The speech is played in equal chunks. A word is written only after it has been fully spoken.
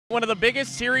One of the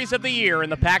biggest series of the year in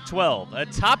the Pac-12, a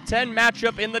top 10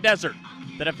 matchup in the desert.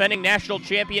 The defending national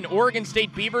champion Oregon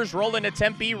State Beavers roll into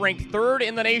Tempe, ranked 3rd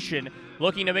in the nation,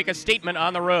 looking to make a statement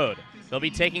on the road. They'll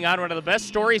be taking on one of the best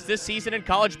stories this season in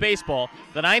college baseball,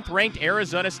 the 9th-ranked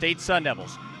Arizona State Sun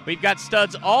Devils. We've got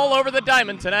studs all over the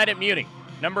diamond tonight at Muni.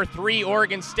 Number 3,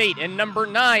 Oregon State, and number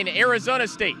 9, Arizona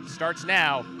State, starts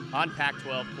now on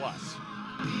Pac-12+.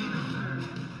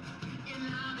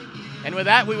 And with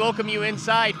that, we welcome you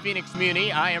inside Phoenix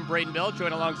Muni. I am Braiden,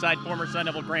 joined alongside former Sun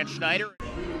Devil Grant Schneider.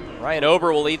 Ryan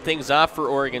Ober will lead things off for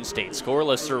Oregon State.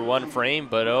 Scoreless through one frame,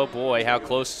 but oh boy, how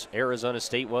close Arizona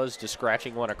State was to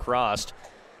scratching one across.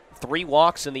 3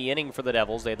 walks in the inning for the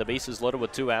Devils. They had the bases loaded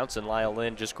with 2 outs, and Lyle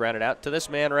Lynn just grounded out to this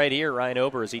man right here, Ryan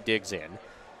Ober, as he digs in.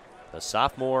 The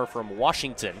sophomore from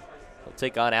Washington will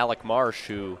take on Alec Marsh,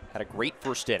 who had a great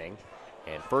first inning.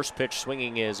 And first pitch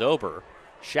swinging is Ober.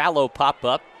 Shallow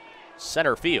pop-up.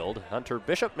 Center field. Hunter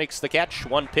Bishop makes the catch.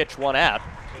 1 pitch, 1 out.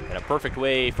 And a perfect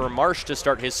way for Marsh to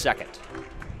start his second.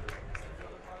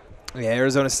 Yeah,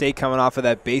 Arizona State coming off of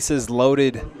that bases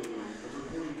loaded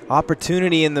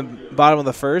opportunity in the bottom of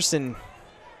the first and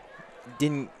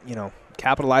didn't,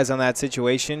 capitalize on that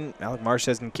situation. Alec Marsh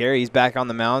doesn't care. He's back on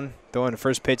the mound, throwing a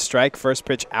first pitch strike, first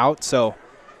pitch out. So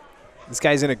this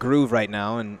guy's in a groove right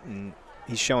now, and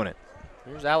he's showing it.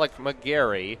 Here's Alec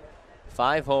McGarry.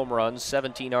 5 home runs,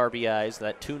 17 RBIs,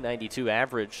 that .292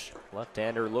 average.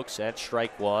 Left-hander looks at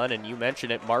strike 1, and you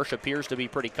mentioned it, Marsh appears to be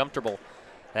pretty comfortable.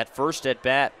 That first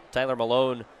at-bat, Tyler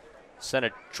Malone sent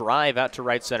a drive out to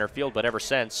right center field, but ever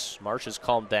since, Marsh has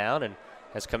calmed down and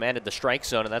has commanded the strike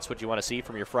zone, and that's what you want to see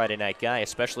from your Friday night guy,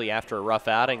 especially after a rough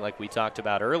outing like we talked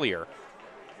about earlier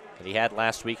that he had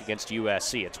last week against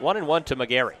USC. It's 1-1 to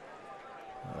McGarry.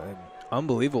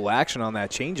 Unbelievable action on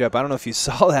that changeup. I don't know if you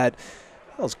saw that.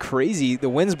 That was crazy. The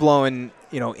wind's blowing,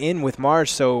 in with Marsh,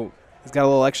 so he's got a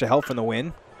little extra help from the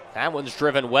wind. That one's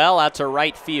driven well out to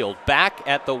right field. Back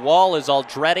at the wall is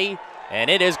Aldretti,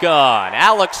 and it is gone.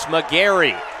 Alex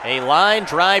McGarry, a line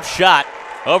drive shot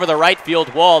over the right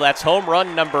field wall. That's home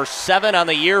run number 7 on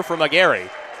the year for McGarry.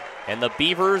 And the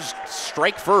Beavers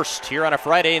strike first here on a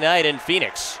Friday night in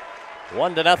Phoenix.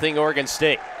 1-0 Oregon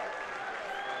State.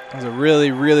 It was a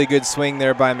really, really good swing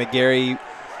there by McGarry.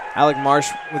 Alec Marsh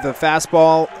with a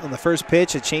fastball on the first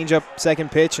pitch, a changeup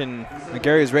second pitch, and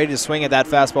McGarry was ready to swing at that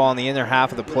fastball on the inner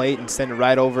half of the plate and send it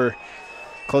right over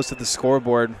close to the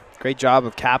scoreboard. Great job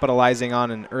of capitalizing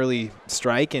on an early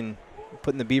strike and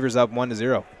putting the Beavers up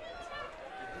 1-0.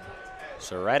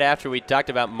 So right after we talked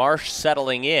about Marsh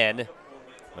settling in,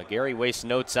 McGarry wastes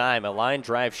no time. A line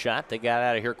drive shot. They got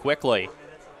out of here quickly.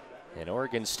 And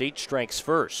Oregon State strikes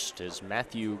first as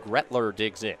Matthew Gretler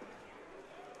digs in.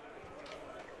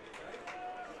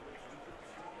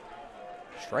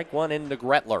 Strike 1 into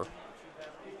Gretler.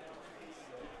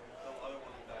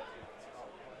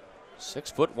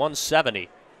 6 foot 170.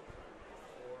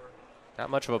 Not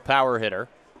much of a power hitter.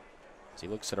 As he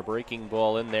looks at a breaking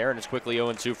ball in there, and it's quickly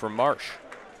 0-2 for Marsh.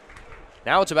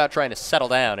 Now it's about trying to settle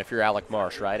down if you're Alec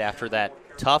Marsh, right? After that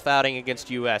tough outing against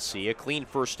USC, a clean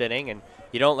first inning, and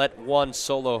you don't let one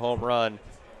solo home run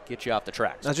get you off the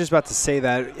tracks. I was just about to say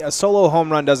that. A solo home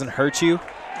run doesn't hurt you.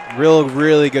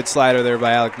 Really good slider there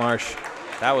by Alec Marsh.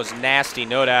 That was nasty,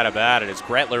 no doubt about it, as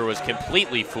Gretler was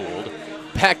completely fooled.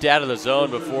 Backed out of the zone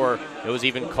before it was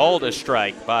even called a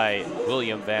strike by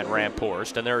William Van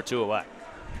Ramphorst, and there are 2 away.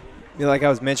 Like I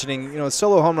was mentioning,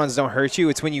 solo home runs don't hurt you.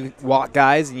 It's when you walk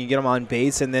guys and you get them on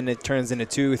base, and then it turns into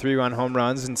 2 or 3-run home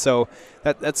runs. And so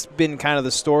that's been kind of the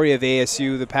story of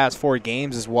ASU the past 4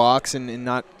 games is walks and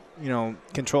not,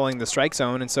 controlling the strike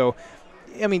zone. And so,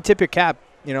 tip your cap,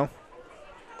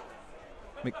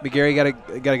 McGarry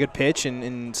got a good pitch,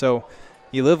 and so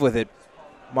you live with it.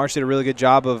 Marsh did a really good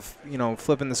job of,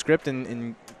 flipping the script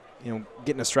and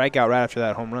getting a strikeout right after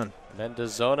that home run.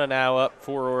 Mendozona now up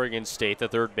for Oregon State. The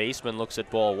third baseman looks at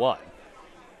ball 1.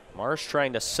 Marsh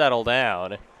trying to settle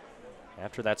down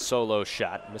after that solo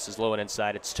shot. Misses low and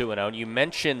inside. It's 2-0. You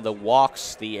mentioned the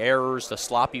walks, the errors, the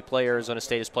sloppy play Arizona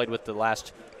State has played with the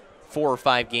last 4 or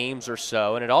 5 games or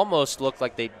so, and it almost looked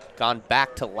like they'd gone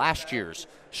back to last year's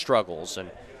struggles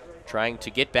and trying to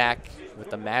get back with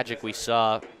the magic we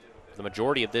saw the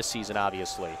majority of this season,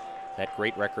 obviously. That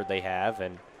great record they have,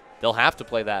 and they'll have to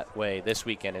play that way this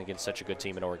weekend against such a good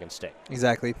team in Oregon State.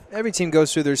 Exactly. Every team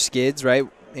goes through their skids, right?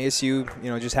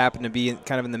 ASU, just happened to be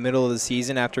kind of in the middle of the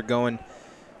season after going,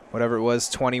 whatever it was,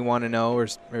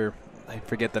 21-0 or I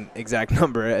forget the exact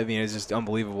number. It's just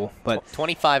unbelievable. But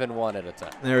 25-1 at a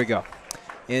time. There we go.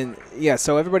 And yeah,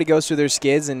 so everybody goes through their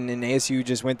skids, and ASU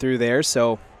just went through there.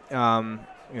 So, it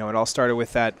all started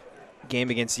with that game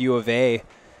against U of A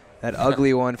that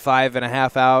ugly one,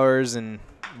 5.5 hours and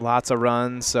lots of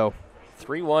runs. So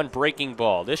 3-1 breaking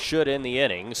ball. This should end the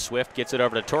inning. Swift gets it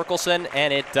over to Torkelson,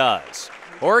 and it does.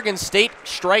 Oregon State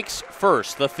strikes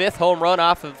first. The 5th home run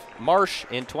off of Marsh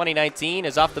in 2019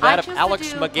 is off the bat of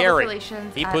Alex McGarry.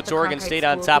 He puts Oregon State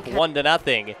on top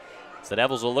 1-0. So the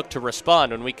Devils will look to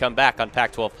respond when we come back on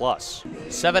Pac-12+.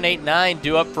 7-8-9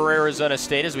 due up for Arizona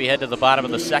State as we head to the bottom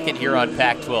of the second here on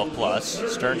Pac-12+.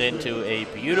 It's turned into a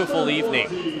beautiful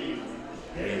evening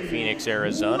in Phoenix,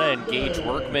 Arizona, and Gage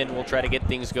Workman will try to get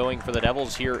things going for the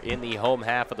Devils here in the home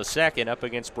half of the second up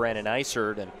against Brandon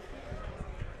Isert. And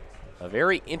a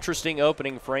very interesting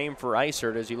opening frame for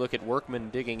Isert as you look at Workman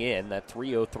digging in, that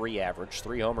 .303 average,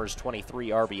 3 homers, 23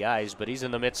 RBIs, but he's in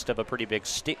the midst of a pretty big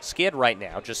skid right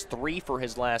now, just 3 for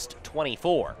his last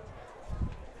 24.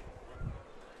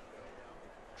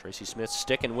 Tracy Smith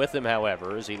sticking with him,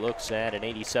 however, as he looks at an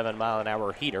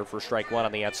 87-mile-an-hour heater for strike 1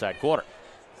 on the outside corner.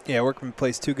 Yeah, Workman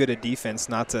plays too good a defense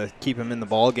not to keep him in the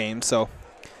ball game. So,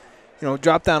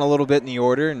 drop down a little bit in the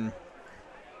order and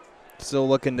still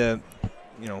looking to,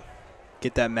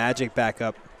 get that magic back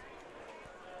up.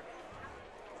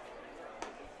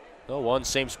 Oh, 1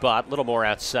 same spot, a little more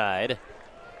outside.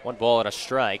 1 ball and a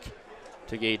strike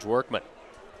to Gage Workman.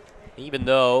 Even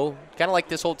though, kind of like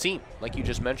this whole team, like you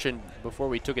just mentioned before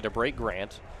we took it to break,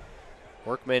 Grant,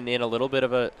 Workman in a little bit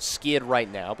of a skid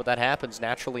right now, but that happens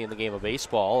naturally in the game of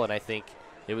baseball, and I think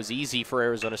it was easy for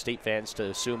Arizona State fans to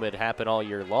assume it happened all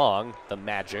year long. The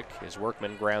magic as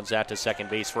Workman grounds out to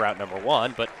second base for out number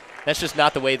 1, but that's just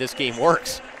not the way this game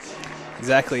works.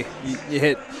 Exactly. You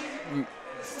hit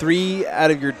 3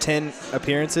 out of your 10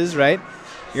 appearances, right?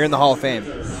 You're in the Hall of Fame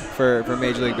for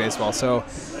Major League Baseball. So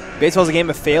baseball's a game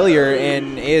of failure,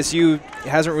 and ASU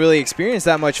hasn't really experienced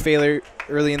that much failure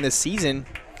early in this season.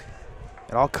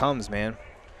 It all comes, man.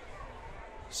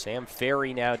 Sam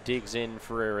Ferry now digs in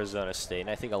for Arizona State, and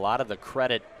I think a lot of the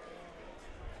credit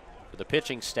for the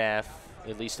pitching staff,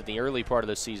 at least in the early part of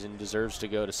the season, deserves to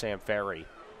go to Sam Ferry,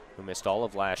 who missed all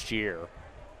of last year,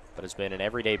 but has been an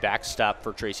everyday backstop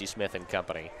for Tracy Smith and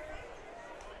company.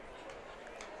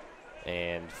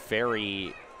 And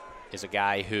Ferry is a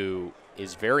guy who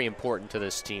is very important to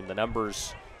this team. The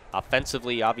numbers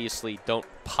offensively obviously don't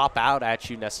pop out at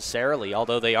you necessarily,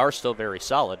 although they are still very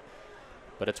solid.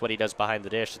 But it's what he does behind the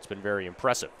dish that's been very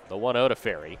impressive. The 1-0 to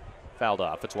Ferry, fouled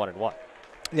off. It's 1-1.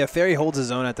 Yeah, Ferry holds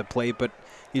his own at the plate, but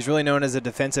he's really known as a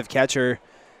defensive catcher.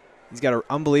 He's got an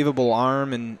unbelievable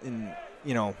arm, and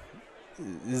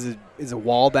is a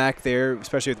wall back there,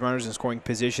 especially with runners in scoring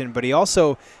position. But he's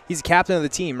a captain of the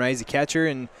team, right? He's a catcher,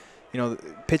 and the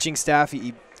pitching staff,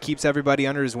 he keeps everybody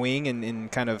under his wing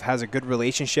and kind of has a good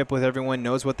relationship with everyone,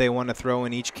 knows what they want to throw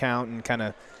in each count, and kind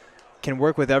of can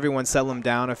work with everyone, settle them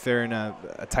down if they're in a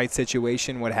tight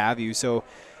situation, what have you. So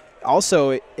also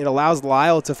it allows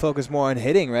Lyle to focus more on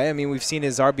hitting, right? I mean, we've seen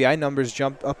his RBI numbers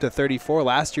jump up to 34.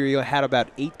 Last year he had about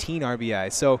 18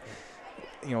 RBI. So,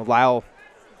 Lyle,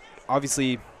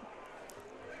 obviously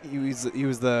he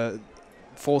was the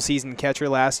full season catcher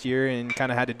last year and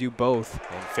kind of had to do both.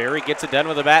 And Ferry gets it done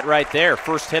with a bat right there.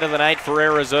 First hit of the night for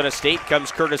Arizona State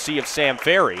comes courtesy of Sam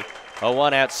Ferry. A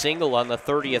 1-out single on the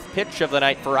 30th pitch of the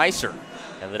night for Isert.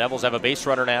 And the Devils have a base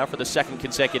runner now for the 2nd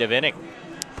consecutive inning.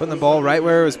 Putting the ball right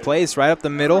where it was placed, right up the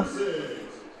middle.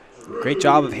 Great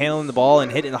job of handling the ball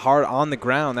and hitting it hard on the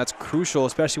ground. That's crucial,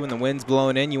 especially when the wind's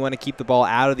blowing in. You want to keep the ball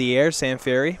out of the air, Sam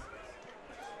Ferry.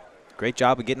 Great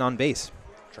job of getting on base.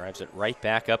 Drives it right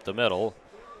back up the middle.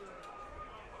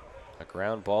 A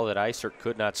ground ball that Isert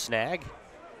could not snag.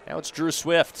 Now it's Drew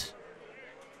Swift,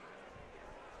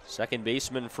 second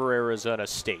baseman for Arizona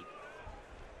State.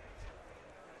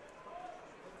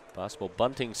 Possible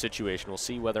bunting situation. We'll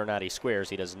see whether or not he squares.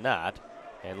 He does not.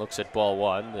 And looks at ball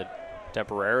 1 that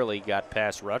temporarily got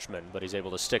past Rutschman, but he's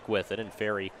able to stick with it. And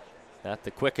Ferry, not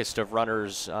the quickest of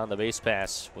runners on the base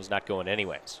pass, was not going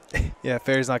anyways. Yeah,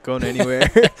 Ferry's not going anywhere.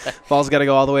 Ball's got to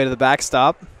go all the way to the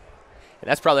backstop. And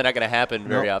that's probably not going to happen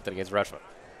very often against Rutschman.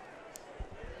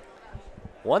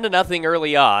 1-0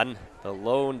 early on. The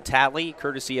lone tally,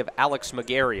 courtesy of Alex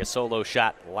McGarry, a solo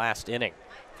shot last inning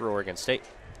for Oregon State.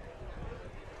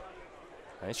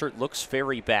 Isert looks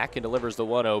Ferry back and delivers the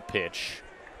 1-0 pitch.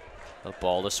 A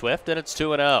ball to Swift, and it's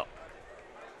 2-0.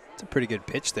 It's a pretty good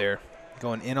pitch there.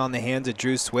 Going in on the hands of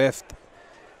Drew Swift.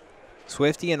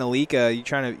 Swifty and Alika, you're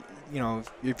trying to,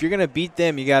 if you're going to beat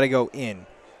them, you got to go in.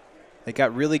 They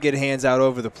got really good hands out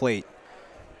over the plate.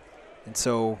 And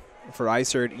so for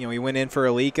Isert, he went in for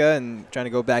Alika and trying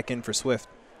to go back in for Swift.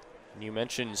 You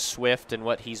mentioned Swift and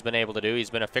what he's been able to do.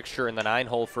 He's been a fixture in the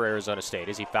 9-hole for Arizona State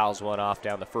as he fouls one off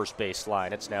down the first base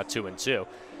line. It's now 2-2.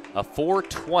 a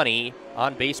 .420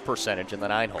 on-base percentage in the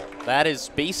 9-hole. That is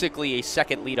basically a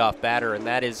second leadoff batter, and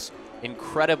that is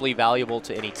incredibly valuable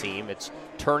to any team. It's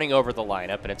turning over the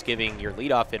lineup, and it's giving your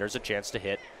leadoff hitters a chance to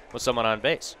hit with someone on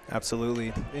base.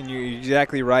 Absolutely. And you're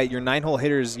exactly right. Your 9-hole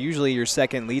hitter is usually your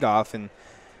second leadoff, and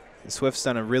Swift's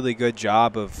done a really good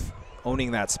job of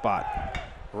owning that spot.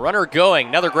 Runner going.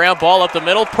 Another ground ball up the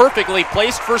middle. Perfectly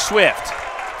placed for Swift.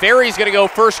 Ferry's going to go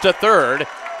first to third.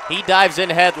 He dives in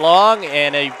headlong,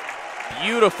 and a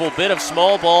beautiful bit of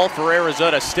small ball for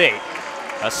Arizona State.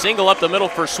 A single up the middle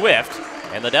for Swift,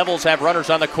 and the Devils have runners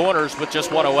on the corners with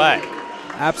just one away.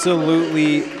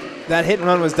 Absolutely. That hit and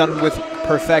run was done with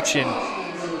perfection.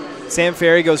 Sam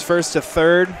Ferry goes first to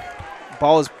third.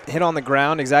 Ball is hit on the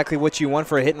ground, exactly what you want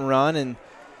for a hit and run, and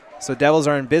so Devils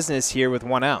are in business here with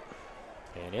one out.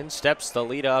 And in steps the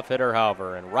leadoff hitter,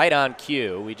 however, and right on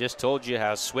cue, we just told you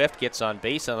how Swift gets on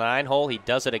base on the 9-hole. He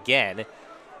does it again.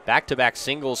 Back-to-back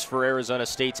singles for Arizona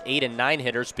State's 8 and 9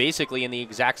 hitters, basically in the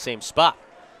exact same spot.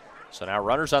 So now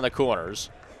runners on the corners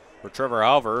for Trevor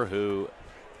Halver, who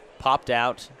popped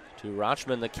out to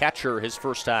Rutschman, the catcher, his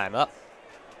first time up.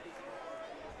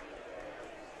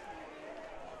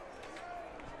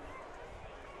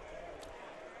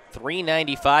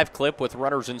 .395 clip with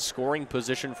runners in scoring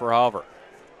position for Halver.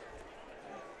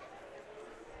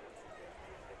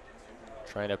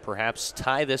 Trying to perhaps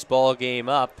tie this ball game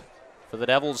up for the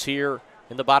Devils here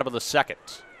in the bottom of the second.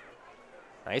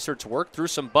 Eisert's worked through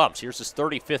some bumps. Here's his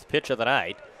 35th pitch of the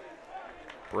night.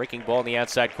 Breaking ball in the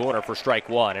outside corner for strike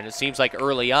one. And it seems like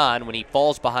early on, when he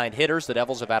falls behind hitters, the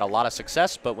Devils have had a lot of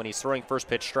success, but when he's throwing first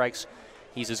pitch strikes,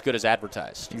 he's as good as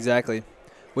advertised. Exactly.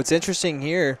 What's interesting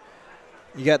here,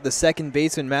 you got the second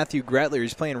baseman, Matthew Gretler.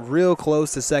 He's playing real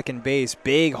close to second base.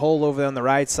 Big hole over there on the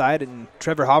right side, and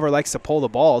Trevor Halver likes to pull the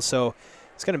ball, so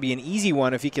it's going to be an easy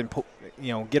one if he can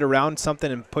get around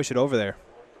something and push it over there.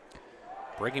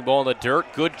 Breaking ball in the dirt.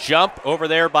 Good jump over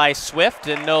there by Swift,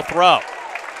 and no throw.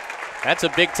 That's a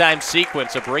big-time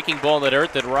sequence, a breaking ball in the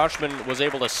dirt that Rutschman was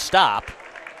able to stop,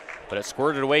 but it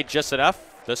squirted away just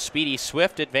enough. The speedy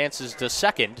Swift advances to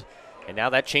second, and now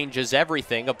that changes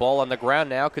everything. A ball on the ground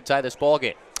now could tie this ball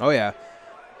game. Oh, yeah.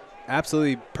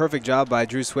 Absolutely perfect job by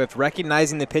Drew Swift,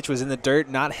 recognizing the pitch was in the dirt,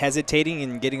 not hesitating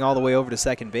and getting all the way over to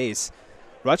second base.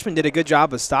 Rutschman did a good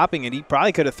job of stopping it. He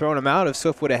probably could have thrown him out if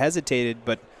Swift would have hesitated,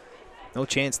 but no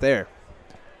chance there.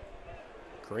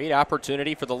 Great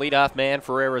opportunity for the leadoff man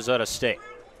for Arizona State.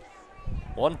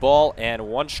 1 ball and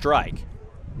 1 strike.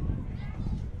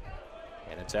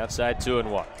 And it's outside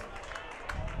 2-1.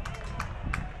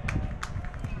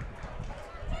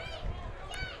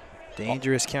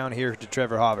 Dangerous count here to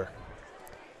Trevor Halver.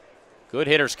 Good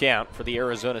hitters count for the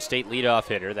Arizona State leadoff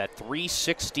hitter. That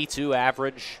 .362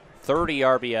 average, 30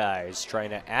 RBIs.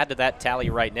 Trying to add to that tally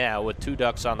right now with 2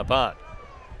 ducks on the pond.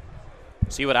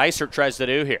 See what Eisert tries to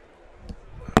do here.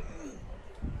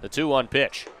 The 2-1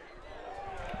 pitch.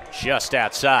 Just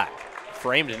outside.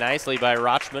 Framed nicely by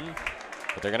Rutschman,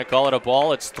 but they're going to call it a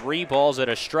ball. It's 3 balls and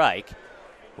a strike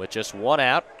with just 1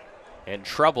 out and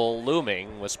trouble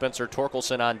looming with Spencer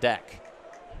Torkelson on deck.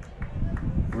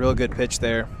 Real good pitch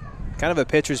there. Kind of a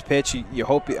pitcher's pitch. You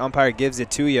hope the umpire gives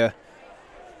it to you.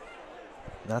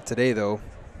 Not today, though.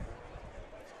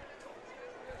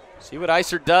 See what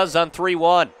Eisert does on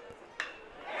 3-1.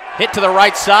 Hit to the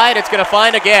right side. It's going to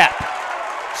find a gap.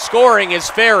 Scoring is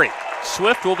Ferry.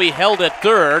 Swift will be held at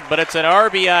third, but it's an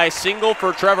RBI single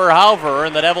for Trevor Halver,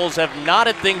 and the Devils have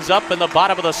knotted things up in the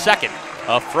bottom of the second.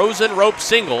 A frozen rope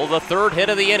single, the 3rd hit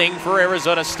of the inning for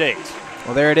Arizona State.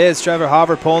 Well, there it is. Trevor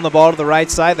Halver pulling the ball to the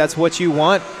right side. That's what you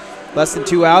want. Less than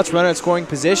 2 outs, runner in scoring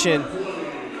position.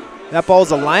 That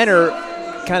ball's a liner,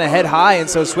 kind of head high, and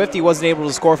so Swifty wasn't able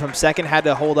to score from second, had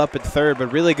to hold up at third,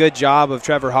 but really good job of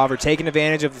Trevor Halver taking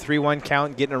advantage of the 3-1 count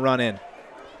and getting a run in.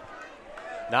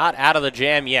 Not out of the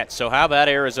jam yet, so how about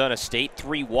Arizona State?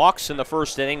 3 walks in the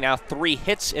first inning, now 3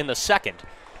 hits in the second.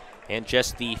 And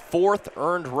just the 4th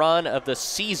earned run of the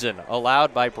season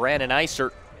allowed by Brandon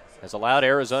Eisert has allowed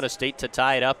Arizona State to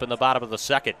tie it up in the bottom of the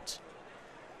second.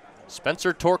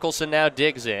 Spencer Torkelson now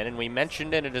digs in, and we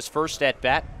mentioned it in his first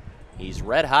at-bat. He's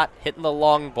red hot hitting the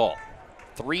long ball.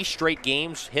 3 straight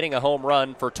games hitting a home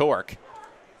run for Torque.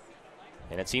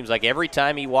 And it seems like every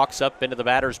time he walks up into the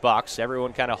batter's box,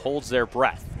 everyone kind of holds their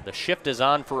breath. The shift is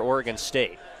on for Oregon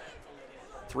State.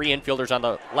 3 infielders on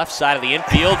the left side of the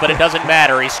infield, but it doesn't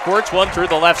matter. He squirts one through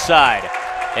the left side.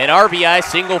 An RBI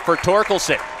single for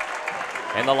Torkelson.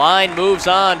 And the line moves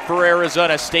on for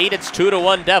Arizona State. It's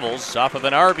 2-1 Devils off of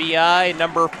an RBI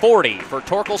number 40 for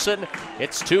Torkelson.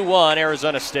 It's 2-1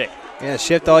 Arizona State. Yeah,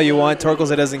 shift all you want.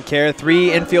 Torkelson doesn't care. 3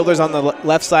 infielders on the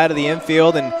left side of the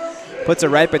infield and puts it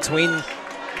right between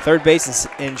third base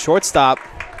and shortstop,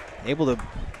 able to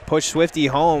push Swifty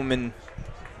home, and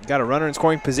got a runner in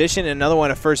scoring position and another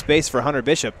one at first base for Hunter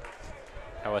Bishop.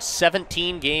 Now a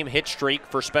 17-game hit streak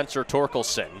for Spencer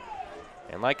Torkelson.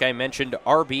 And like I mentioned,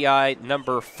 RBI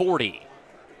number 40.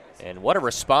 And what a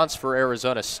response for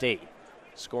Arizona State,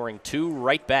 scoring 2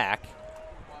 right back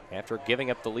after giving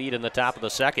up the lead in the top of the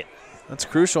second. That's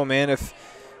crucial, man. If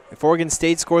Oregon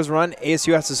State scores a run,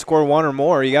 ASU has to score 1 or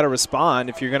more. You got to respond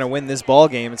if you're going to win this ball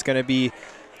game. It's going to be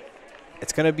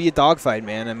a dogfight,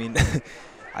 man. I mean,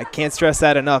 I can't stress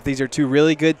that enough. These are 2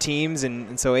 really good teams,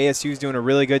 and so ASU is doing a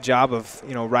really good job of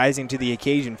rising to the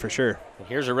occasion for sure. And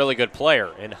here's a really good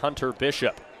player in Hunter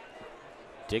Bishop,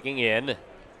 digging in.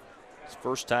 His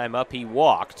first time up, he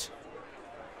walked.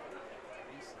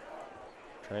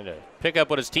 Trying to pick up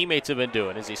what his teammates have been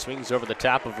doing as he swings over the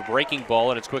top of a breaking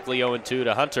ball, and it's quickly 0-2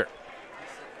 to Hunter.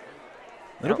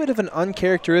 A little bit of an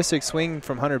uncharacteristic swing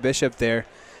from Hunter Bishop there.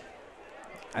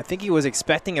 I think he was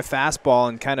expecting a fastball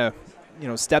and kind of,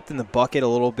 stepped in the bucket a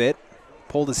little bit,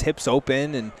 pulled his hips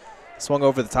open, and swung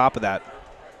over the top of that.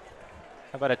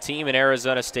 How about a team in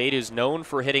Arizona State who's known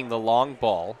for hitting the long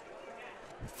ball?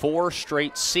 4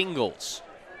 straight singles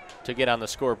to get on the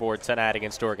scoreboard tonight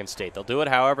against Oregon State. They'll do it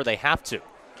however they have to.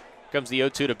 Comes the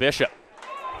 0-2 to Bishop.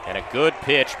 And a good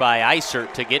pitch by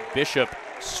Eisert to get Bishop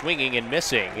swinging and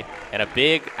missing. And a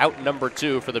big out number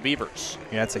 2 for the Beavers.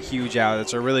 Yeah, it's a huge out.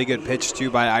 It's a really good pitch, too,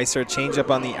 by Eisert. Change up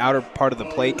on the outer part of the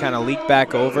plate, kind of leaked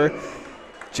back over.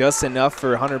 Just enough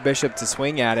for Hunter Bishop to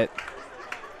swing at it.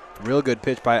 Real good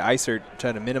pitch by Eisert,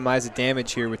 trying to minimize the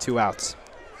damage here with 2 outs.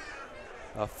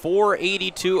 A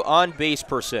 .482 on-base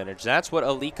percentage. That's what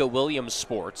Alika Williams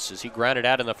sports as he grounded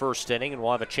out in the first inning, and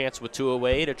will have a chance with 2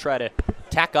 away to try to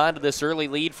tack on to this early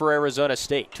lead for Arizona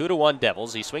State. 2-1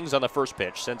 Devils. He swings on the first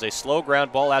pitch, sends a slow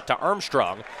ground ball out to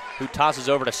Armstrong, who tosses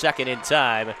over to second in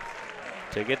time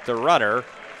to get the runner.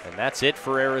 And that's it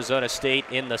for Arizona State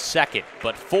in the second.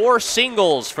 But 4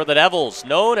 singles for the Devils,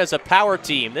 known as a power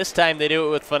team. This time they do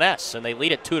it with finesse, and they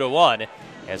lead it 2-1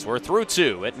 as we're through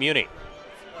 2 at Muni.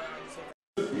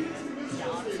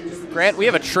 Grant, we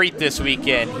have a treat this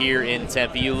weekend here in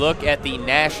Tempe. You look at the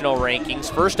national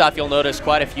rankings. First off, you'll notice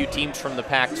quite a few teams from the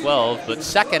Pac-12. But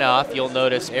second off, you'll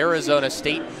notice Arizona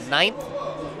State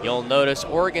 9th. You'll notice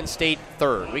Oregon State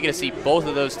 3rd. We get to see both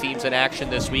of those teams in action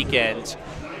this weekend.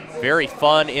 Very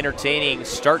fun, entertaining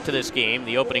start to this game.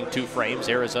 The opening 2 frames,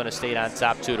 Arizona State on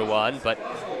top 2-1. But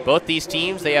both these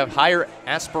teams, they have higher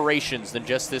aspirations than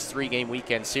just this 3-game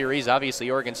weekend series.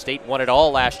 Obviously, Oregon State won it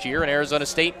all last year, and Arizona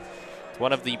State,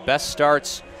 one of the best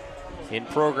starts in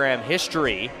program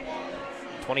history.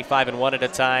 25-1 at a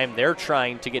time. They're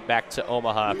trying to get back to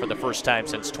Omaha for the first time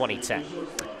since 2010.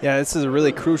 Yeah, this is a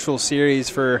really crucial series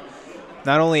for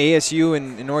not only ASU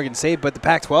and Oregon State, but the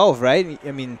Pac-12, right?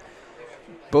 I mean,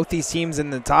 both these teams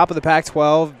in the top of the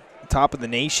Pac-12, top of the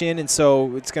nation, and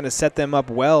so it's going to set them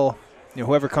up well.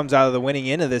 Whoever comes out of the winning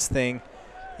end of this thing,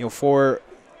 for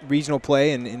regional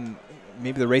play and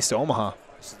maybe the race to Omaha.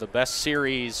 This is the best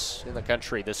series in the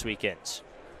country this weekend.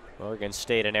 Oregon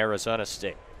State and Arizona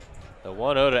State. The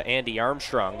 1-0 to Andy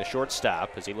Armstrong, the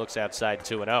shortstop, as he looks outside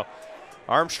 2-0.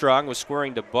 Armstrong was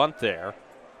squaring to bunt there.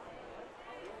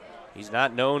 He's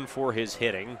not known for his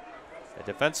hitting. A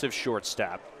defensive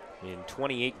shortstop. In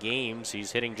 28 games,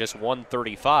 he's hitting just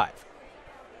 .135.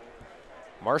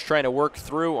 Marsh trying to work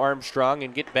through Armstrong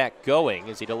and get back going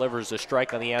as he delivers a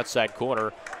strike on the outside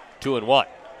corner, 2-1.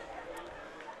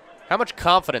 How much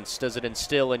confidence does it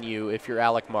instill in you if you're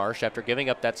Alec Marsh after giving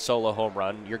up that solo home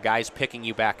run, your guys picking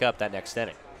you back up that next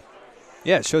inning?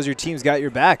 Yeah, it shows your team's got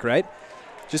your back, right?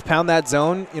 Just pound that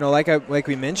zone. Like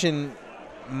we mentioned,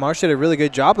 Marsh did a really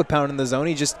good job of pounding the zone.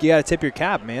 You got to tip your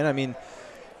cap, man. I mean,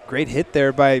 great hit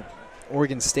there by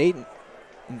Oregon State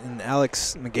and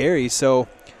Alex McGarry. So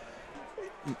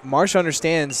Marsh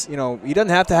understands, he doesn't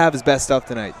have to have his best stuff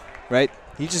tonight, right?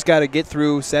 He just got to get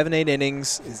through 7-8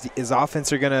 innings. His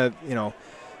offense are going to,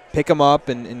 pick him up,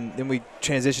 and then we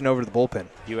transition over to the bullpen.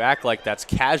 You act like that's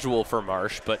casual for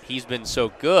Marsh, but he's been so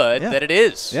good that it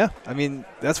is. Yeah, I mean,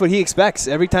 that's what he expects.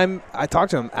 Every time I talk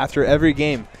to him after every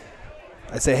game,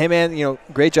 I say, hey, man,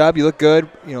 great job. You look good.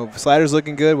 Slider's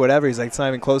looking good, whatever. He's like, it's not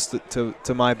even close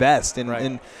to my best.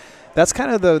 And that's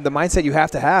kind of the mindset you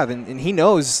have to have. And he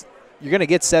knows you're going to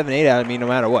get 7-8 out of me no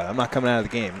matter what. I'm not coming out of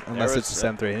the game unless it's the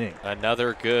 7th or 8th inning.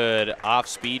 Another good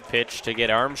off-speed pitch to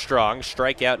get Armstrong.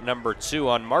 Strikeout number 2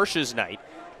 on Marsh's night.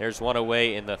 There's one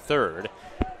away in the 3rd.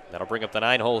 That'll bring up the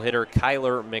 9-hole hitter,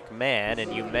 Kyler McMahon.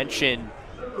 And you mentioned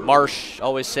Marsh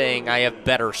always saying, I have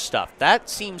better stuff. That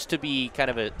seems to be kind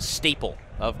of a staple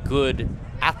of good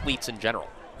athletes in general.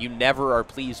 You never are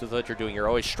pleased with what you're doing. You're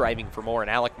always striving for more,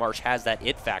 and Alec Marsh has that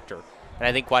it factor. And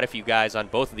I think quite a few guys on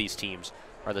both of these teams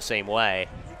are the same way.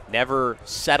 Never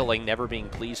settling, never being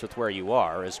pleased with where you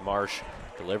are, as Marsh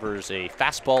delivers a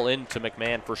fastball into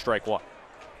McMahon for strike one.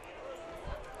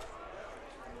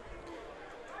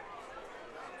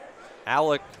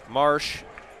 Alec Marsh,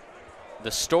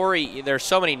 the story, there's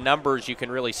so many numbers you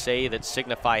can really say that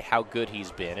signify how good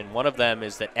he's been, and one of them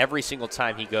is that every single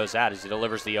time he goes out as he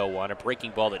delivers the 0-1, a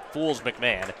breaking ball that fools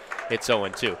McMahon, it's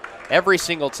 0-2. Every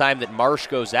single time that Marsh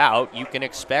goes out, you can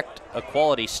expect a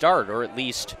quality start, or at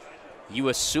least you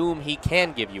assume he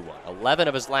can give you one. 11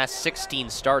 of his last 16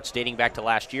 starts dating back to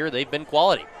last year, they've been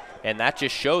quality, and that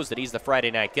just shows that he's the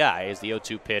Friday night guy. As the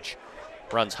 0-2 pitch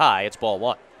runs high, it's ball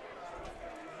one.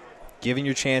 Giving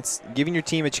your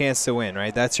team a chance to win,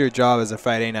 right? That's your job as a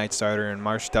Friday night starter, and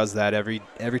Marsh does that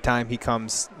every time he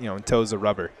comes, and toes the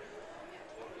rubber.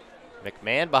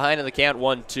 McMahon behind in the count,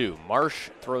 1-2. Marsh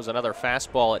throws another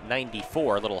fastball at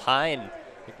 94, a little high, and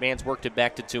McMahon's worked it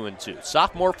back to 2-2.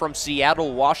 Sophomore from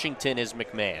Seattle, Washington is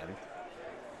McMahon.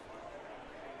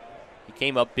 He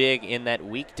came up big in that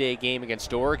weekday game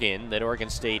against Oregon that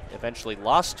Oregon State eventually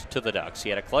lost to the Ducks.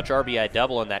 He had a clutch RBI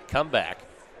double in that comeback.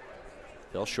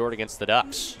 Fell short against the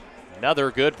Ducks.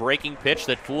 Another good breaking pitch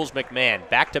that fools McMahon.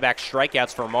 Back-to-back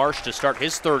strikeouts for Marsh to start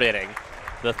his third inning.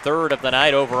 The third of the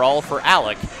night overall for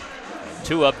Alec.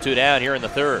 2 up, 2 down here in the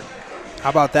third. How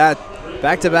about that?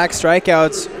 Back-to-back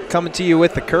strikeouts coming to you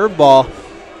with the curveball.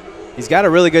 He's got a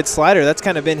really good slider. That's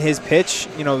kind of been his pitch,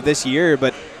 this year,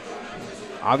 but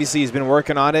obviously he's been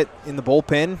working on it in the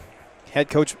bullpen.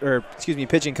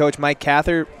 Pitching coach Mike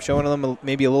Cather showing him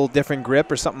maybe a little different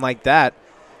grip or something like that.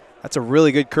 That's a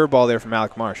really good curveball there from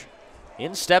Alec Marsh.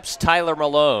 In steps Tyler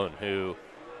Malone, who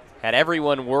had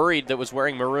everyone worried that was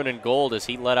wearing maroon and gold as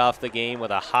he led off the game with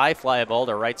a high fly ball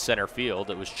to right center field.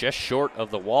 It was just short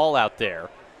of the wall out there.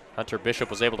 Hunter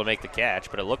Bishop was able to make the catch,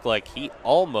 but it looked like he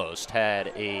almost had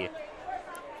a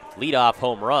leadoff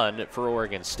home run for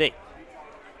Oregon State.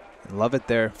 Love it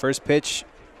there. First pitch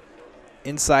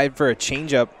inside for a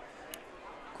changeup.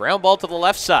 Ground ball to the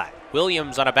left side.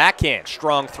 Williams on a backhand.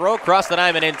 Strong throw across the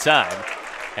diamond in time.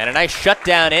 And a nice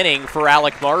shutdown inning for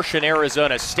Alec Marsh in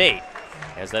Arizona State,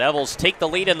 as the Devils take the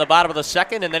lead in the bottom of the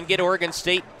second and then get Oregon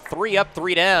State 3 up,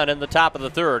 3 down in the top of the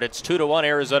third. It's 2-1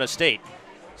 Arizona State.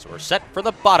 So we're set for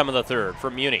the bottom of the third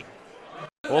from Muni.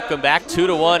 Welcome back.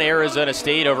 2-1 Arizona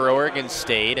State over Oregon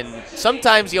State. And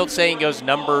sometimes the old saying goes,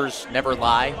 numbers never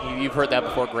lie. You've heard that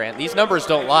before, Grant. These numbers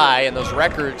don't lie, and those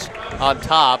records on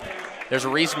top, there's a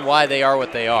reason why they are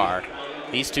what they are.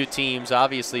 These two teams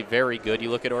obviously very good. You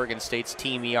look at Oregon State's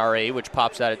team ERA, which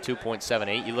pops out at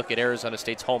 2.78. You look at Arizona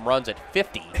State's home runs at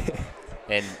 50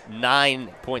 and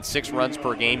 9.6 runs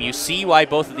per game. You see why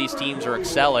both of these teams are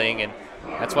excelling, and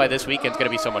that's why this weekend's going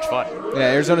to be so much fun.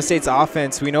 Yeah, Arizona State's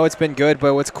offense, we know it's been good,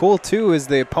 but what's cool too is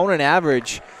the opponent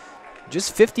average,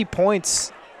 just 50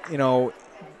 points,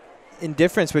 in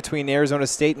difference between Arizona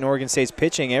State and Oregon State's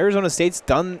pitching. Arizona State's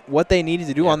done what they needed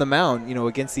to do on the mound,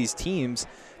 against these teams.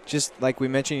 Just like we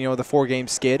mentioned, the 4-game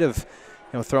skid of,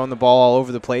 throwing the ball all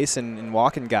over the place and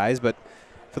walking guys. But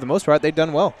for the most part, they've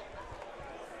done well.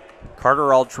 Carter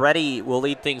Aldretti will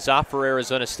lead things off for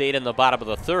Arizona State in the bottom of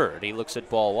the third. He looks at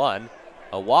ball one.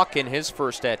 A walk in his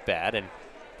first at-bat. And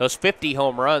those 50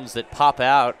 home runs that pop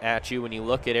out at you when you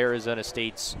look at Arizona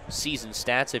State's season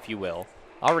stats, if you will,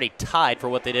 already tied for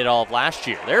what they did all of last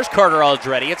year. There's Carter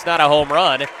Aldretti. It's not a home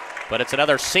run, but it's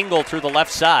another single through the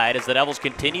left side as the Devils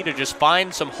continue to just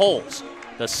find some holes.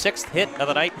 The 6th hit of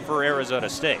the night for Arizona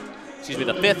State. The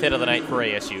 5th hit of the night for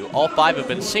ASU. All 5 have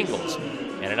been singles.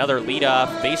 And another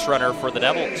leadoff base runner for the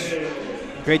Devils.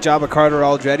 Great job of Carter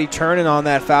Aldretti turning on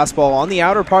that fastball on the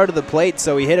outer part of the plate,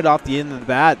 so he hit it off the end of the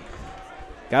bat.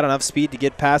 Got enough speed to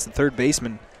get past the third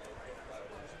baseman.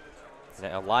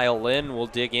 Now Lyle Lynn will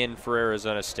dig in for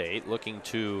Arizona State, looking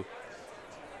to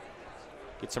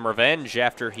get some revenge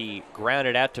after he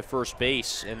grounded out to first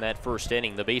base in that first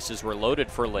inning. The bases were loaded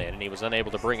for Lynn, and he was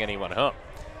unable to bring anyone home.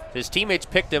 His teammates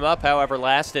picked him up, however,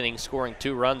 last inning, scoring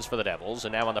 2 runs for the Devils.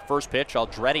 And now on the first pitch,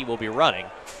 Aldretti will be running.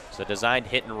 It's a designed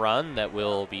hit and run that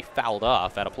will be fouled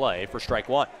off out of play for strike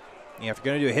one. Yeah, if you're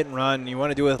going to do a hit and run, you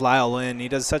want to do it with Lyle Lynn. He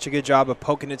does such a good job of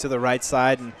poking it to the right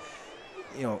side and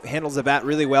handles the bat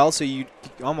really well, so you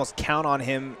almost count on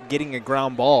him getting a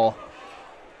ground ball.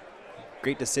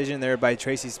 Great decision there by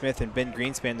Tracy Smith and Ben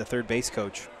Greenspan, the third base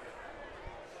coach.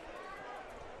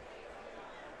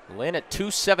 Lynn at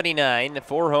 279,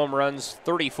 4 home runs,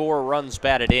 34 runs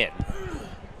batted in.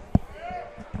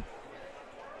 The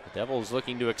Devils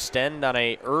looking to extend on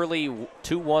a early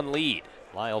 2-1 lead.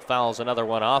 Lyle fouls another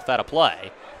one off out of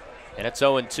play. And it's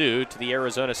 0-2 to the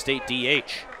Arizona State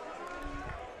DH.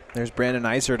 There's Brandon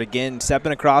Eisert again,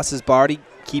 stepping across his body,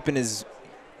 keeping his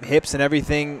hips and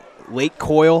everything, late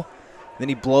coil. Then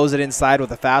he blows it inside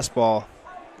with a fastball.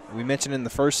 We mentioned in the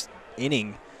first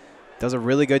inning, does a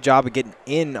really good job of getting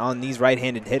in on these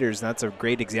right-handed hitters, and that's a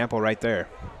great example right there.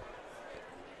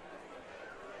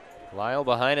 Lyle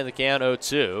behind in the count,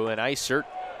 0-2, and Eisert,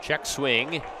 check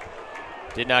swing,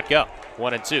 did not go,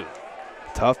 1-2.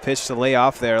 Tough pitch to lay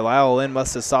off there. Lyle Lynn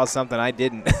must have saw something I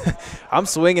didn't. I'm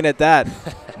swinging at that,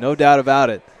 no doubt about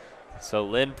it. So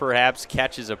Lynn perhaps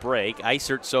catches a break.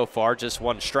 Eisert so far just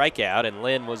one strikeout, and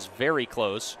Lynn was very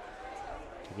close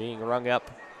to being rung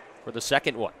up for the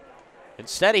second one.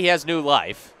 Instead, he has new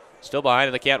life. Still behind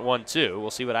in the count, 1-2.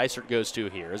 We'll see what Eisert goes to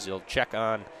here as he'll check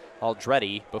on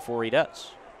Aldretti before he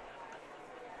does.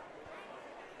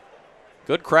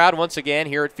 Good crowd once again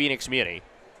here at Phoenix Muni.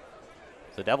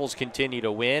 The Devils continue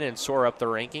to win and soar up the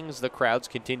rankings. The crowds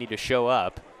continue to show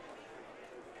up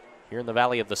here in the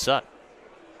Valley of the Sun.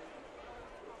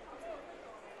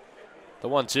 The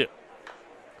 1-2.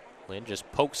 Lynn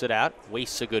just pokes it out,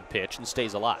 wastes a good pitch, and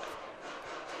stays alive.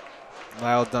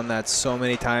 Lyle done that so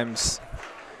many times.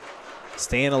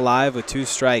 Staying alive with 2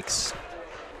 strikes.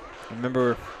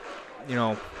 Remember,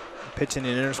 pitching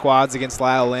in inter squads against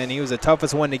Lyle Lynn. He was the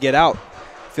toughest one to get out.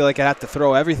 I feel like I have to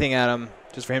throw everything at him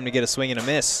just for him to get a swing and a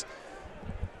miss.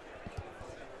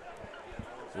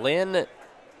 Lynn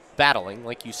battling,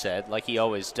 like you said, like he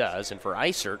always does. And for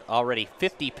Eisert, already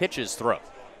 50 pitches thrown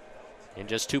in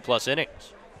just 2+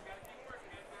 innings.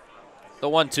 The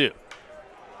 1-2.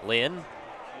 Lynn,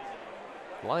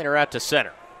 liner out to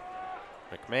center.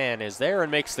 McMahon is there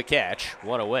and makes the catch.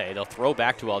 One away. They'll throw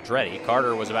back to Aldretti.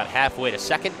 Carter was about halfway to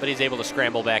second, but he's able to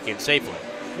scramble back in safely.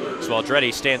 So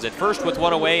Aldretti stands at first with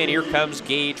one away, and here comes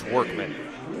Gage Workman.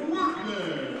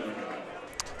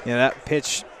 Yeah, that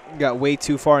pitch got way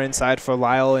too far inside for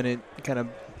Lyle, and it kind of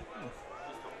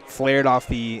flared off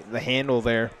the handle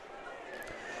there.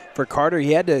 For Carter,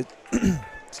 he had to,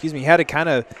 he had to kind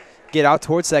of get out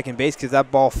towards second base because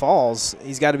that ball falls.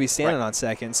 He's got to be standing on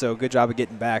second, so good job of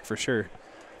getting back for sure.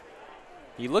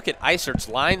 You look at Eisert's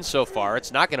line so far,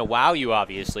 it's not going to wow you,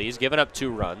 obviously. He's given up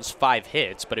 2 runs, 5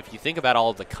 hits, but if you think about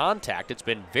all of the contact, it's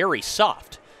been very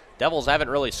soft. Devils haven't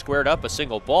really squared up a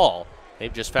single ball.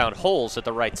 They've just found holes at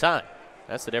the right time.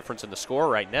 That's the difference in the score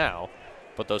right now.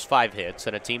 But those 5 hits,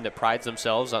 and a team that prides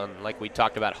themselves on, like we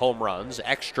talked about, home runs,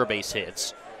 extra base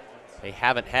hits, they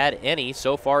haven't had any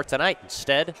so far tonight.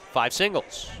 Instead, 5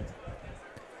 singles.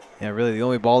 Yeah, really the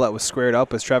only ball that was squared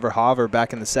up was Trevor Hauver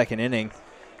back in the second inning.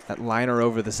 That liner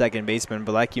over the second baseman.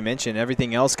 But like you mentioned,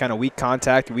 everything else kind of weak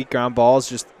contact, weak ground balls,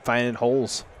 just finding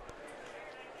holes.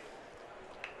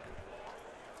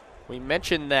 We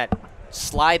mentioned that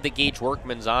slide that Gage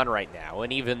Workman's on right now,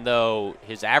 and even though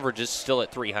his average is still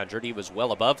at 300, he was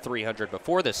well above 300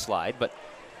 before this slide, but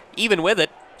even with it,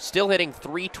 still hitting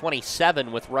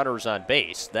 .327 with runners on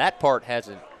base. That part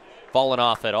hasn't fallen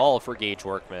off at all for Gage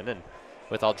Workman, and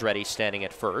with Aldretti standing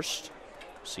at first,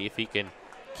 see if he can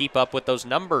keep up with those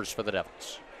numbers for the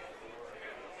Devils.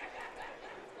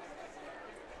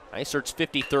 Eisert's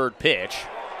 53rd pitch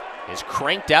is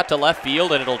cranked out to left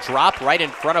field, and it'll drop right in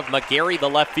front of McGarry, the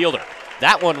left fielder.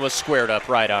 That one was squared up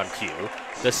right on cue.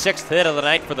 The 6th hit of the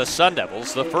night for the Sun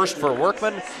Devils, the first for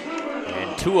Workman,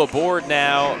 and 2 aboard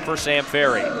now for Sam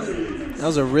Ferry. That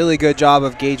was a really good job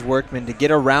of Gage Workman to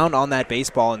get around on that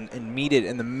baseball and meet it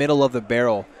in the middle of the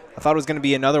barrel. I thought it was going to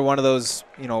be another one of those,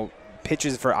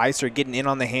 pitches for Eisert getting in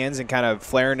on the hands and kind of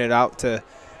flaring it out to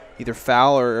either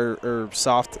foul or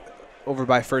soft over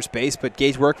by first base. But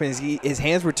Gage Workman, his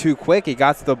hands were too quick. He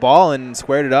got to the ball and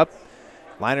squared it up.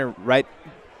 Liner right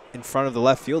in front of the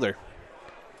left fielder.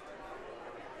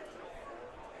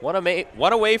 One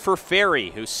away for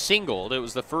Ferry, who singled. It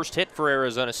was the first hit for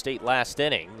Arizona State last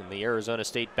inning, and the Arizona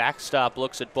State backstop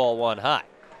looks at ball 1 high.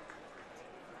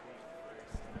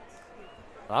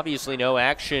 Obviously no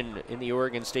action in the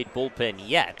Oregon State bullpen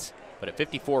yet, but at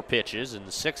 54 pitches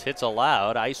and 6 hits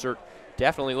allowed, Eisert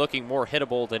definitely looking more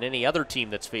hittable than any other team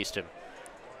that's faced him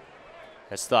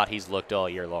has thought he's looked all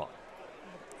year long.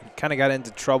 He kind of got into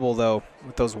trouble, though,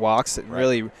 with those walks. It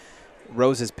really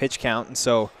rose his pitch count, and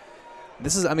so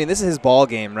this is his ball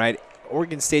game, right?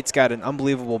 Oregon State's got an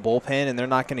unbelievable bullpen, and they're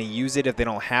not going to use it if they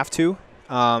don't have to.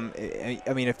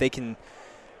 If they can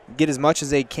get as much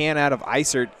as they can out of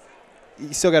Eisert,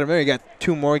 you still got to remember you got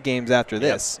 2 more games after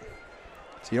this.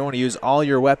 So you don't want to use all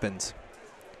your weapons.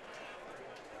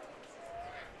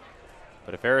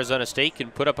 But if Arizona State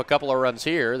can put up a couple of runs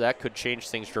here, that could change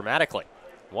things dramatically.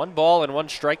 1 ball and 1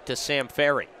 strike to Sam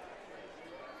Ferry.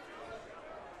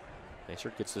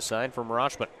 Eisert gets the sign from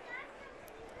Rutschman.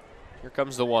 Here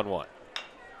comes the 1-1.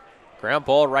 Ground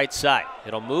ball right side.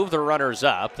 It'll move the runners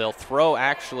up. They'll throw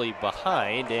actually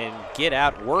behind and get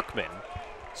out Workman.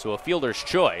 So a fielder's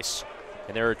choice.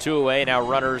 And there are 2 away, now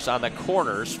runners on the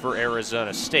corners for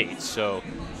Arizona State. So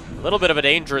a little bit of a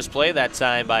dangerous play that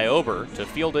time by Ober to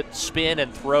field it, spin,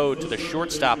 and throw to the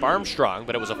shortstop Armstrong,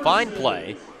 but it was a fine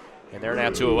play, and they're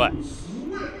now 2 away.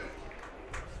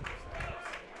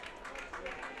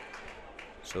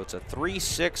 So it's a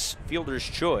 3-6 fielder's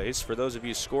choice for those of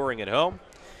you scoring at home.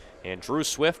 And Drew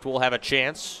Swift will have a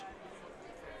chance,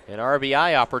 an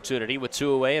RBI opportunity with 2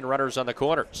 away and runners on the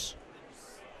corners.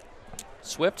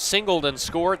 Swift singled and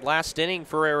scored last inning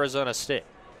for Arizona State.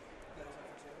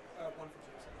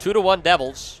 2-1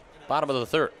 Devils, bottom of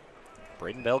the 3rd.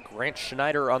 Braiden Bell, Grant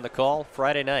Schneider on the call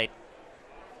Friday night.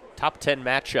 Top 10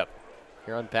 matchup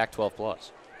here on Pac-12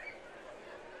 Plus.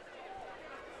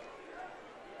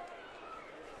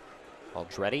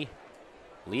 Aldretti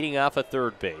leading off at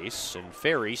third base, and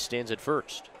Ferry stands at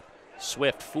first.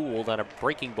 Swift fooled on a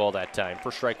breaking ball that time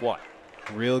for strike 1.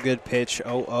 Real good pitch,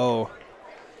 0-0.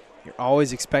 You're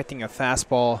always expecting a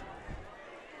fastball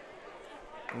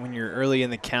when you're early in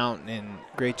the count, and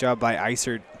great job by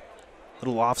Eisert.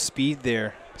 Little off speed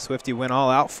there. Swifty went all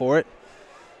out for it.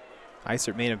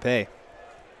 Eisert made him pay.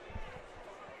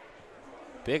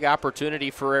 Big opportunity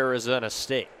for Arizona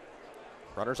State.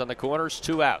 Runners on the corners,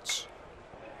 2 outs.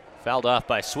 Fouled off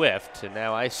by Swift, and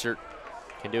now Eisert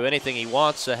can do anything he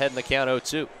wants ahead in the count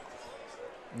 0-2.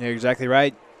 You're exactly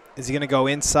right. Is he going to go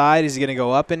inside? Is he going to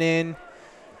go up and in?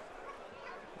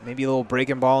 Maybe a little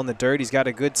breaking ball in the dirt. He's got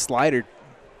a good slider.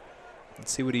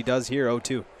 Let's see what he does here,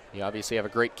 0-2. You obviously have a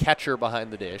great catcher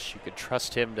behind the dish. You could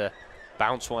trust him to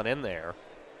bounce one in there.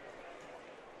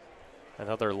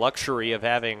 Another luxury of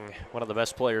having one of the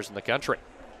best players in the country.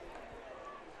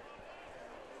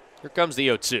 Here comes the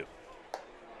 0-2.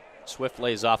 Swift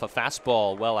lays off a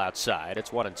fastball well outside. It's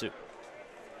 1-2.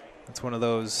 It's one of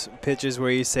those pitches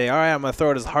where you say, all right, I'm going to throw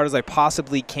it as hard as I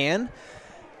possibly can.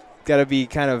 Got to be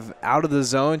kind of out of the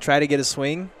zone, try to get a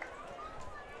swing.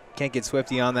 Can't get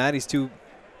Swifty on that. He's too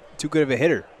good of a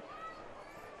hitter.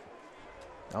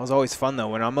 That was always fun, though.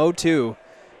 When I'm 0-2, you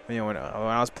know, when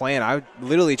I was playing, I would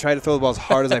literally try to throw the ball as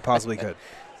hard as I possibly could.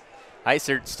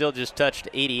 Eisert still just touched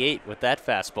 88 with that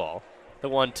fastball. The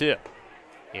 1-2.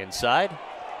 Inside.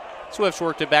 Swift's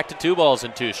worked it back to 2 balls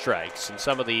and 2 strikes. And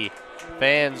some of the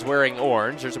fans wearing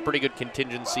orange, there's a pretty good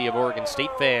contingency of Oregon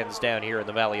State fans down here in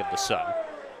the Valley of the Sun.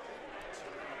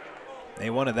 They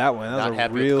wanted that one. That was a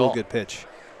real good pitch.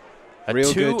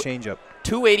 Real good changeup.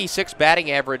 286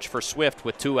 batting average for Swift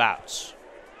with 2 outs.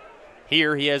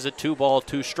 Here he has a 2-ball,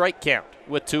 2-strike count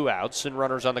with 2 outs and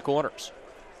runners on the corners.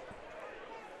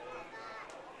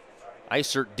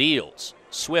 Eisert deals.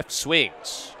 Swift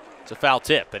swings. It's a foul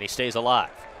tip, and he stays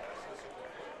alive.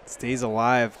 Stays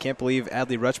alive. Can't believe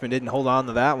Adley Rutschman didn't hold on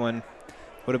to that one.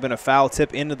 Would have been a foul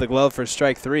tip into the glove for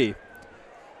strike 3.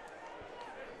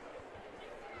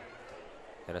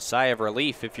 And a sigh of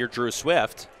relief if you're Drew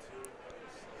Swift.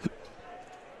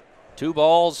 2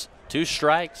 balls, 2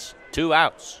 strikes, 2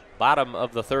 outs. Bottom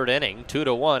of the 3rd inning,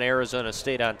 2-1, Arizona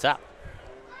State on top.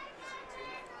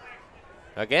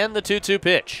 Again, the 2-2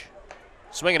 pitch.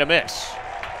 Swing and a miss.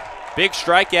 Big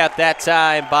strikeout that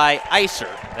time by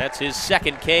Eisert. That's his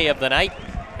 2nd K of the night,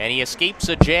 and he escapes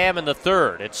a jam in the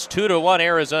 3rd. It's 2-1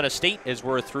 Arizona State as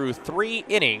we're through 3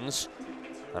 innings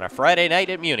on a Friday night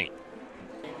at Muni.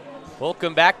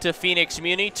 Welcome back to Phoenix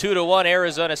Muni. 2-1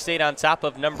 Arizona State on top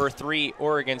of number 3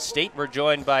 Oregon State. We're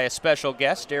joined by a special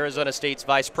guest, Arizona State's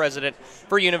Vice President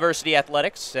for University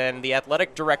Athletics, and the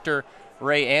Athletic Director,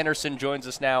 Ray Anderson, joins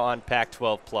us now on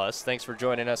Pac-12 Plus. Thanks for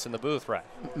joining us in the booth, Ray.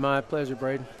 My pleasure,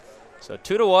 Braiden. So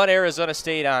 2-1 Arizona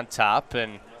State on top,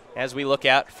 and as we look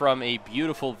out from a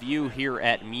beautiful view here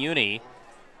at Muni,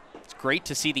 it's great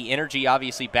to see the energy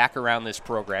obviously back around this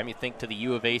program. You think to the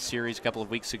U of A series a couple of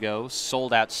weeks ago,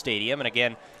 sold out stadium, and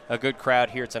again, a good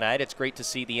crowd here tonight. It's great to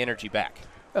see the energy back.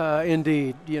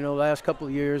 Indeed. You know, last couple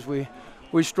of years we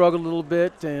struggled a little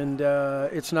bit, and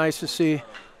it's nice to see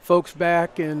folks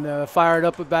back and fired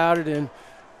up about it. And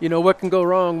you know, what can go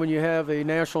wrong when you have a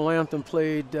national anthem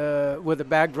played with a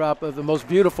backdrop of the most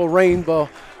beautiful rainbow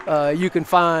you can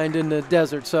find in the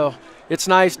desert? So it's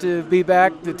nice to be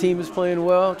back. The team is playing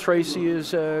well. Tracy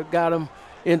has got them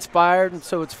inspired, and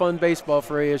so it's fun baseball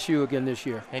for ASU again this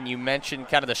year. And you mentioned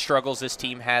kind of the struggles this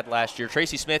team had last year.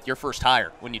 Tracy Smith, your first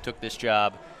hire when you took this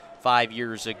job 5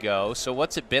 years ago. So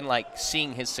what's it been like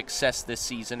seeing his success this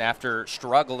season after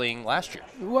struggling last year?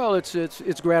 Well,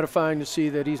 it's gratifying to see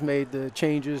that he's made the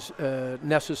changes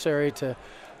necessary to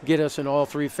get us in all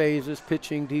 3 phases,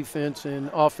 pitching, defense, and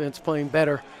offense playing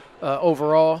better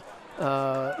overall.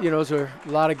 There's a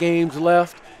lot of games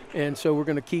left, and so we're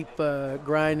going to keep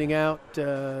grinding out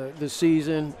the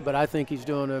season. But I think he's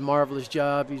doing a marvelous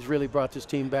job. He's really brought this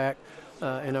team back,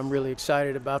 and I'm really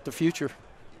excited about the future.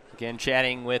 Again,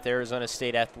 chatting with Arizona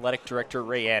State Athletic Director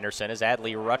Ray Anderson as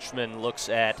Adley Rutschman looks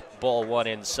at ball one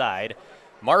inside.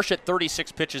 Marsh at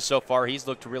 36 pitches so far. He's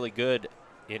looked really good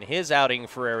in his outing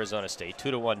for Arizona State,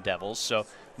 2-1 Devils. So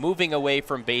moving away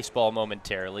from baseball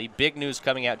momentarily. Big news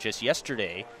coming out just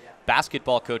yesterday.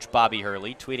 Basketball coach Bobby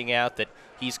Hurley tweeting out that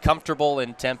he's comfortable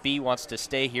in Tempe, wants to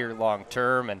stay here long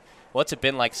term. And what's it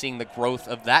been like seeing the growth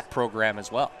of that program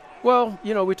as well? Well,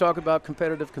 we talk about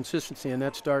competitive consistency, and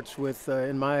that starts with,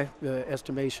 in my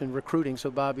estimation, recruiting.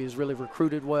 So Bobby has really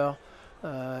recruited well,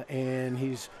 and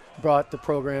he's brought the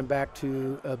program back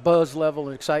to a buzz level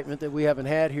and excitement that we haven't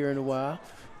had here in a while.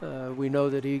 We know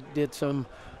that he did some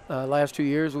last 2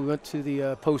 years. We went to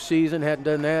the postseason, hadn't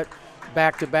done that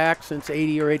back-to-back since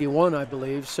 80 or 81, I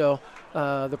believe. So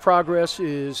the progress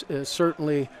is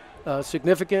certainly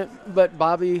significant, but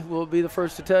Bobby will be the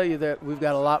first to tell you that we've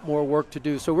got a lot more work to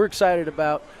do. So we're excited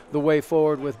about the way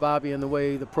forward with Bobby and the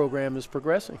way the program is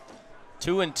progressing.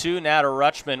 2-2 now to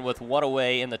Rutschman with one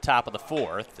away in the top of the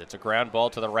fourth. It's a ground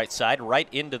ball to the right side, right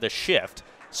into the shift.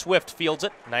 Swift fields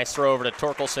it. Nice throw over to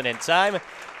Torkelson in time.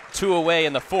 2 away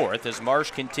in the fourth as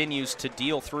Marsh continues to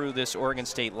deal through this Oregon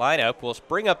State lineup. We'll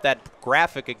bring up that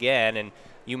graphic again, and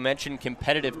you mentioned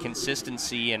competitive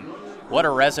consistency and what a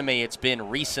resume it's been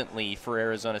recently for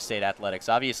Arizona State athletics.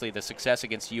 Obviously, the success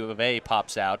against U of A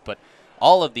pops out, but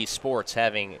all of these sports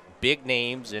having big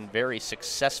names and very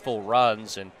successful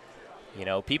runs, and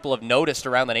people have noticed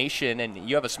around the nation, and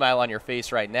you have a smile on your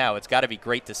face right now. It's got to be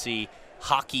great to see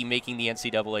hockey making the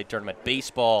NCAA tournament,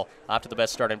 baseball off to the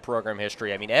best start in program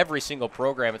history. I mean, every single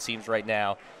program, it seems right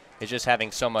now, is just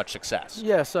having so much success.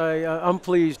 Yes, I'm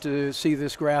pleased to see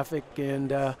this graphic,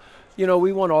 and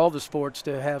we want all the sports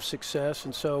to have success,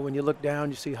 and so when you look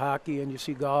down, you see hockey, and you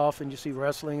see golf, and you see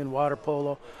wrestling and water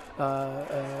polo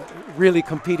really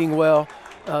competing well.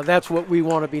 That's what we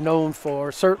want to be known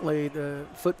for. Certainly the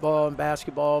football and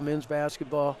basketball, men's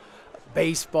basketball,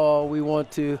 baseball, we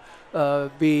want to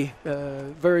be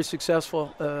very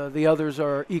successful. The others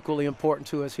are equally important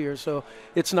to us here. So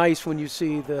it's nice when you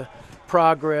see the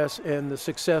progress and the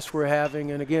success we're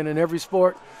having. And again, in every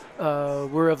sport,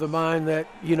 we're of the mind that,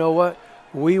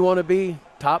 we want to be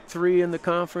top 3 in the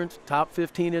conference, top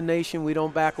 15 in the nation. We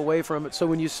don't back away from it. So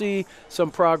when you see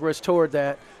some progress toward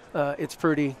that, it's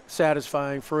pretty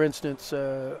satisfying. For instance,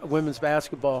 women's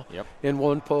basketball in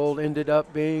one poll ended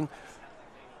up being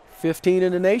 15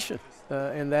 in the nation,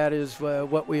 and that is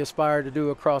what we aspire to do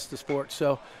across the sport.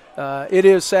 So it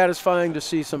is satisfying to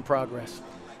see some progress.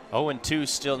 0-2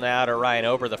 still now to Ryan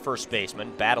Ober, the first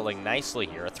baseman, battling nicely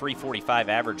here. A .345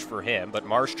 average for him, but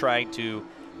Marsh trying to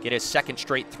get his second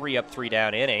straight 3-up,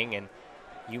 3-down inning. And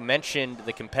you mentioned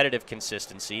the competitive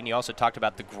consistency, and you also talked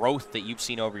about the growth that you've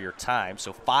seen over your time.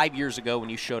 So 5 years ago when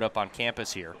you showed up on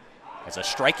campus here, as a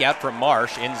strikeout from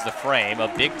Marsh ends the frame,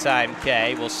 a big-time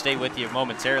K. We'll stay with you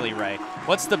momentarily, Ray.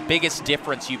 What's the biggest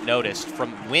difference you've noticed from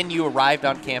when you arrived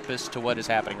on campus to what is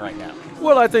happening right now?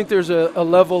 Well, I think there's a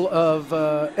level of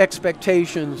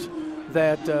expectations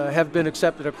that have been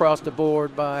accepted across the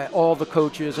board by all the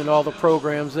coaches and all the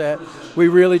programs that we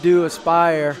really do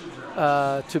aspire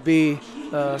to be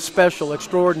special,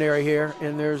 extraordinary here,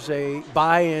 and there's a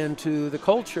buy-in to the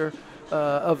culture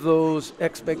of those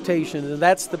expectations, and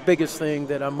that's the biggest thing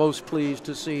that I'm most pleased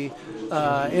to see.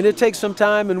 And it takes some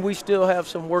time, and we still have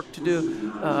some work to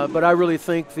do, but I really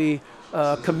think the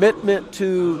commitment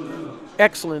to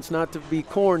excellence, not to be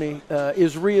corny,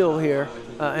 is real here,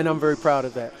 and I'm very proud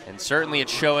of that. And certainly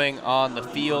it's showing on the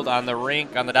field, on the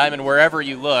rink, on the diamond, wherever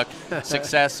you look.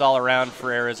 Success all around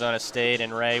for Arizona State.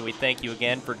 And Ray, we thank you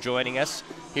again for joining us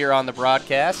here on the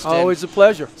broadcast. Always a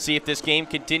pleasure. See if this game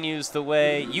continues the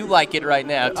way you like it right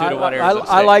now, 2-1 Arizona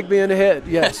State. I like being ahead,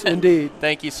 yes, indeed.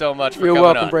 Thank you so much for coming on.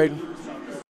 You're welcome, Braiden.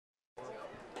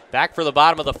 Back for the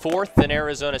bottom of the fourth, and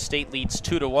Arizona State leads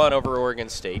 2-1 over Oregon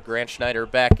State. Grant Schneider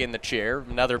back in the chair.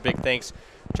 Another big thanks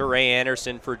to Ray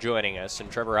Anderson for joining us. And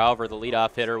Trevor Alver, the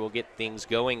leadoff hitter, will get things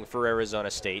going for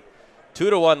Arizona State.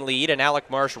 2-1 lead, and Alec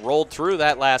Marsh rolled through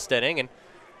that last inning and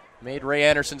made Ray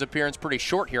Anderson's appearance pretty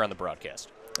short here on the broadcast.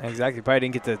 Exactly. Probably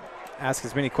didn't get to ask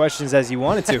as many questions as you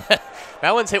wanted to.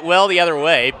 That one's hit well the other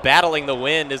way. Battling the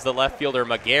wind is the left fielder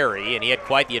McGarry, and he had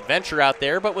quite the adventure out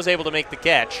there, but was able to make the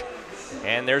catch.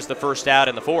 And there's the first out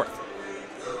in the fourth.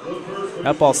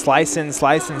 That ball slicing.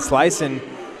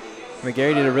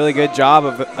 McGarry did a really good job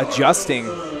of adjusting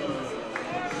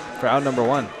for out number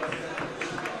 1.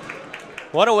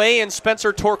 One away, and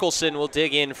Spencer Torkelson will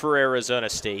dig in for Arizona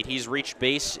State. He's reached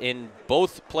base in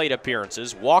both plate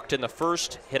appearances, walked in the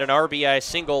first, hit an RBI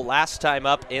single last time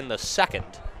up in the second.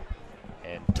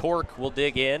 And Torque will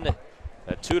dig in.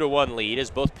 A 2-1 lead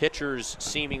as both pitchers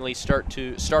seemingly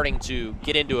starting to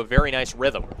get into a very nice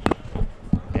rhythm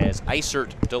as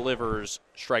Eisert delivers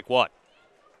strike one.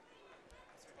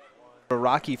 A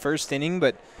rocky first inning,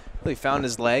 but really found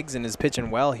his legs and is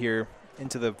pitching well here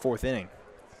into the fourth inning.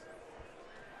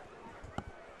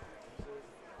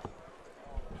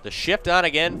 The shift on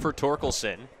again for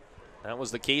Torkelson. That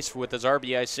was the case with his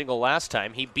RBI single last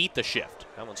time. He beat the shift.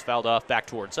 That one's fouled off back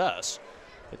towards us.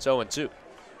 It's 0-2.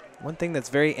 One thing that's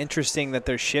very interesting that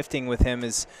they're shifting with him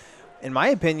is, in my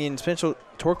opinion, Spencer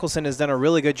Torkelson has done a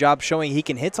really good job showing he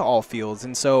can hit to all fields.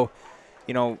 And so,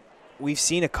 you know, we've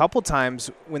seen a couple times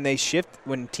when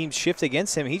teams shift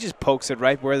against him, he just pokes it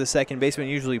right where the second baseman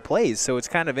usually plays. So it's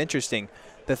kind of interesting.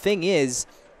 The thing is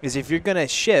if you're going to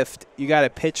shift, you got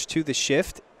to pitch to the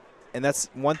shift. And that's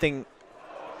one thing.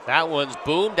 That one's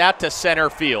boomed out to center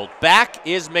field. Back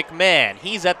is McMahon.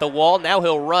 He's at the wall. Now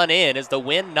he'll run in as the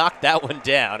wind knocked that one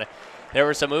down. There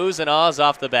were some oohs and ahs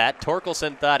off the bat.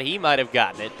 Torkelson thought he might have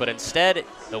gotten it, but instead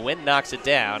the wind knocks it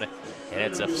down, and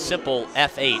it's a simple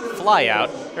F8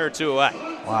 flyout. There are 2 away.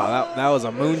 Wow, that was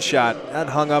a moonshot. That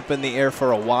hung up in the air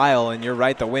for a while, and you're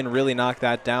right, the wind really knocked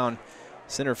that down.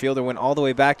 Center fielder went all the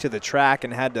way back to the track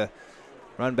and had to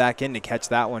run back in to catch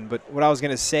that one. But what I was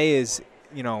going to say is,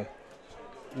 you know,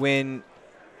 when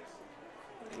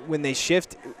you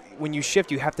shift,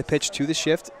 you have to pitch to the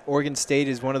shift. Oregon State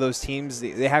is one of those teams,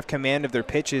 they have command of their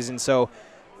pitches, and so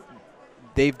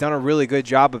they've done a really good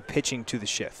job of pitching to the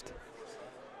shift.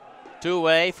 2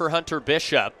 away for Hunter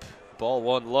Bishop. Ball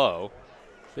 1 low.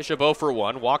 Bishop 0 for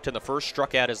 1, walked in the first,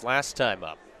 struck out his last time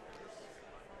up.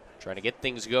 Trying to get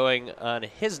things going on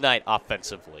his night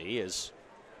offensively is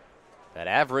that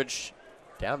average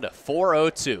down to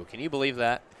 4.02. Can you believe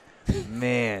that?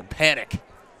 Man. Panic.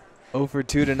 0 for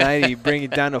 2 tonight. You bring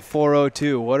it down to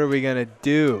 4.02. What are we going to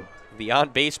do? The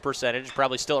on-base percentage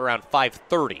probably still around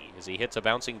 530 as he hits a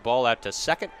bouncing ball out to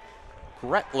second.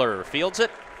 Gretler fields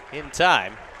it in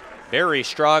time. Very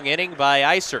strong inning by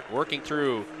Eisert, working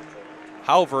through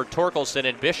Hauver, Torkelson,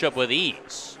 and Bishop with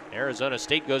ease. Arizona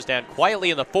State goes down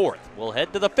quietly in the fourth. We'll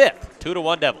head to the fifth.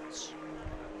 2-1 Devils.